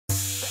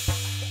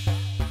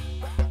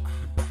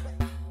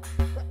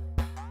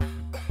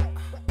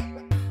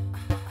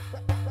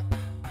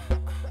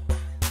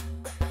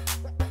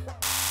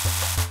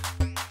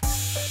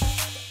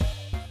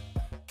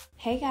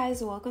Hey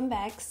guys, welcome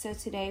back. So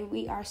today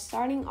we are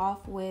starting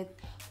off with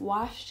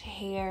washed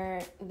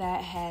hair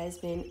that has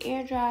been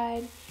air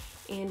dried,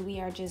 and we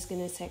are just going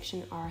to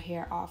section our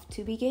hair off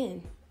to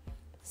begin.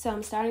 So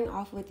I'm starting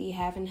off with the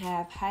half and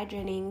half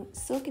hydrating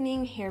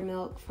silkening hair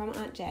milk from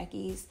Aunt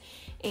Jackie's,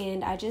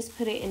 and I just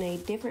put it in a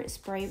different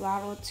spray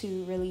bottle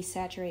to really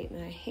saturate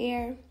my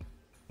hair.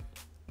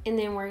 And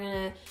then we're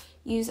going to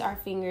use our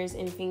fingers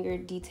and finger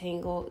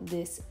detangle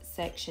this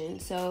section.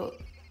 So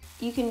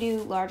you can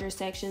do larger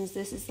sections.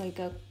 This is like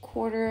a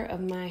quarter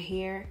of my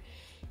hair.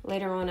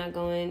 Later on I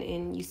go in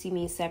and you see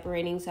me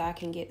separating so I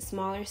can get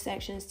smaller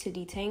sections to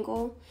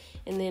detangle.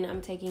 And then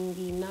I'm taking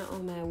the Not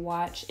On My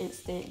Watch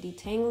instant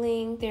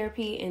detangling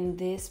therapy, and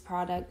this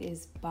product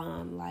is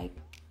bomb. Like,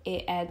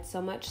 it adds so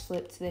much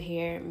slip to the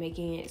hair,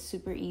 making it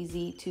super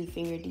easy to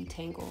finger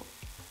detangle.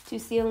 To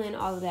seal in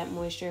all of that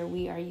moisture,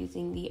 we are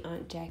using the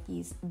Aunt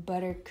Jackie's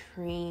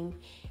buttercream,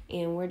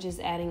 and we're just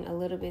adding a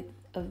little bit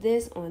of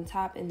this on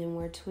top, and then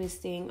we're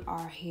twisting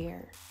our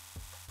hair.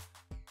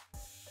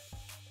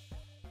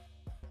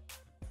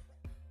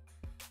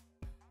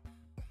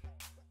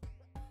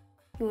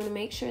 You want to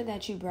make sure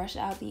that you brush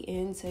out the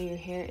ends so your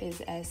hair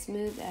is as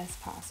smooth as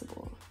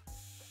possible.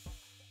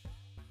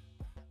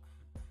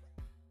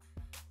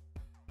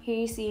 Here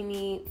you see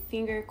me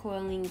finger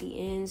coiling the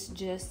ends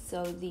just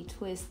so the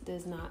twist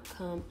does not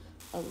come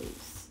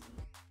loose.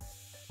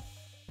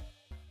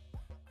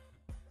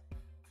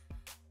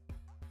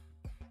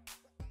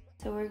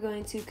 So we're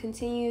going to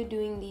continue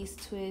doing these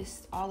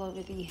twists all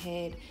over the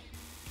head.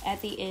 At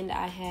the end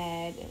I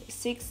had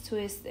 6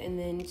 twists and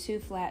then 2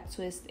 flat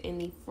twists in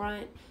the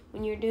front.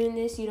 When you're doing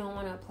this, you don't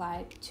want to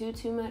apply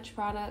too much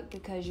product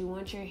because you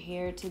want your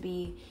hair to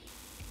be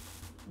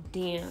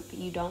damp.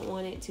 You don't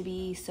want it to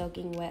be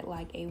soaking wet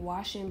like a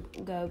wash and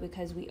go,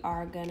 because we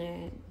are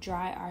gonna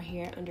dry our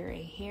hair under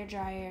a hair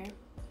dryer,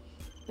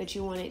 but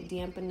you want it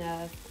damp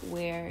enough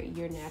where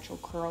your natural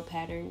curl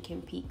pattern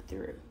can peek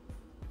through.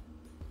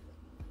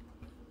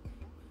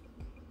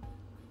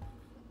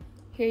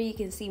 Here you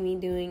can see me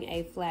doing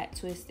a flat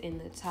twist in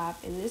the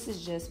top, and this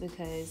is just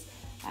because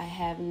I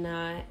have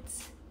not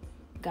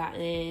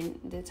gotten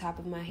the top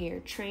of my hair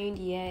trained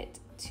yet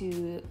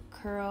to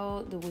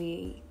curl the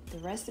way the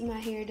rest of my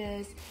hair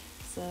does.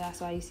 So that's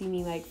why you see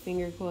me like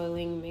finger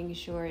coiling, making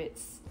sure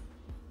it's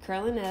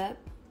curling up.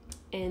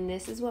 And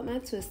this is what my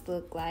twist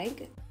look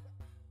like.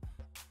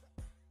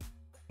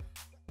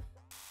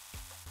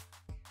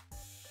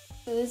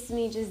 So this is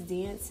me just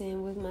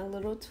dancing with my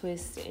little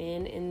twist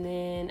in, and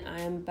then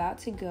I'm about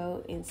to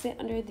go and sit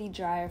under the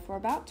dryer for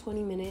about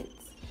 20 minutes.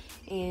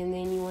 And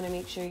then you want to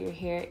make sure your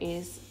hair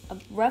is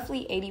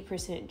roughly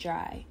 80%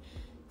 dry.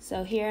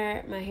 So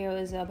here my hair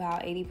was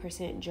about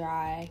 80%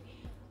 dry,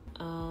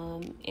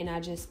 and I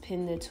just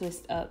pinned the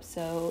twist up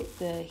so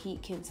the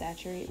heat can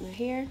saturate my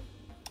hair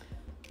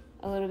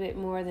a little bit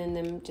more than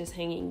them just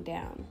hanging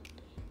down.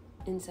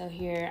 And so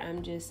here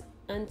I'm just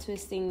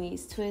untwisting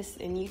these twists,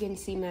 and you can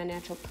see my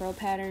natural curl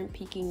pattern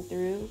peeking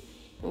through,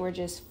 and we're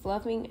just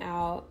fluffing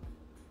out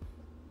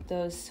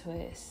those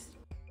twists.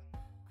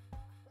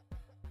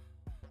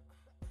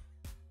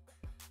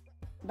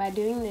 By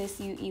doing this,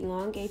 you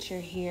elongate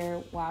your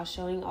hair while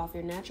showing off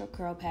your natural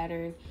curl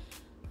pattern,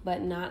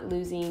 but not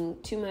losing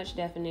too much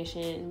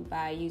definition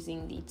by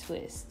using the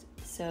twist.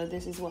 So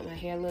this is what my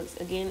hair looks.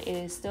 Again, it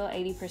is still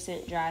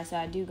 80% dry, so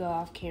I do go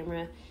off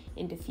camera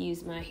and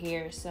diffuse my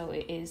hair so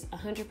it is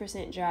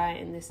 100% dry,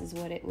 and this is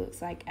what it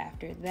looks like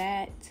after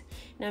that.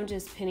 And I'm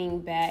just pinning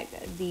back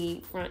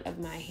the front of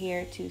my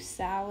hair to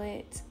style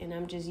it, and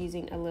I'm just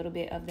using a little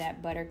bit of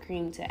that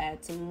buttercream to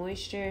add some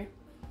moisture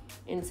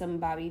and some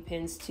bobby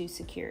pins to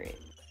secure it.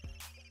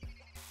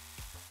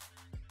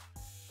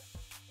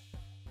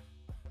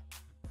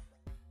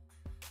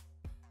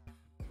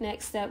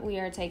 Next up, we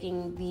are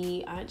taking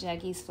the Aunt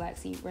Jackie's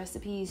Flaxseed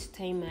Recipes to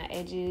tame my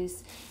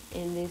edges,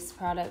 and this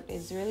product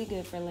is really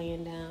good for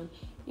laying down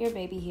your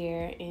baby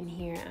hair. And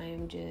here I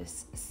am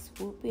just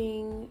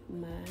swooping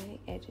my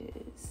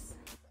edges.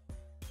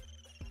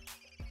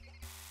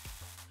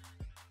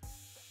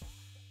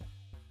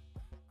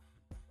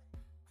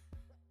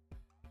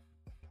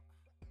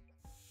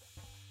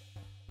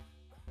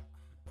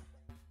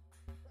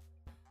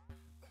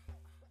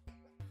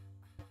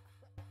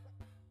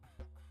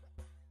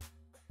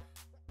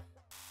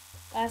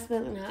 Last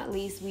but not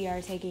least, we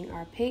are taking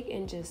our pick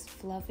and just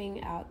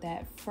fluffing out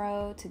that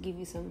fro to give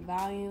you some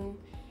volume.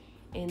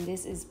 And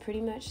this is pretty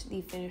much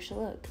the finished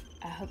look.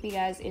 I hope you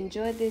guys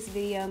enjoyed this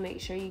video. Make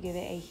sure you give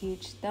it a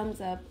huge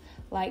thumbs up,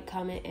 like,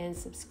 comment, and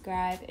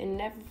subscribe. And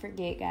never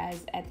forget,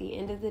 guys, at the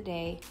end of the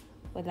day,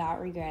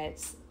 without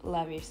regrets,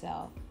 love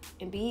yourself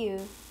and be you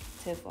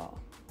to full.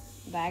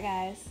 Bye,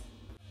 guys.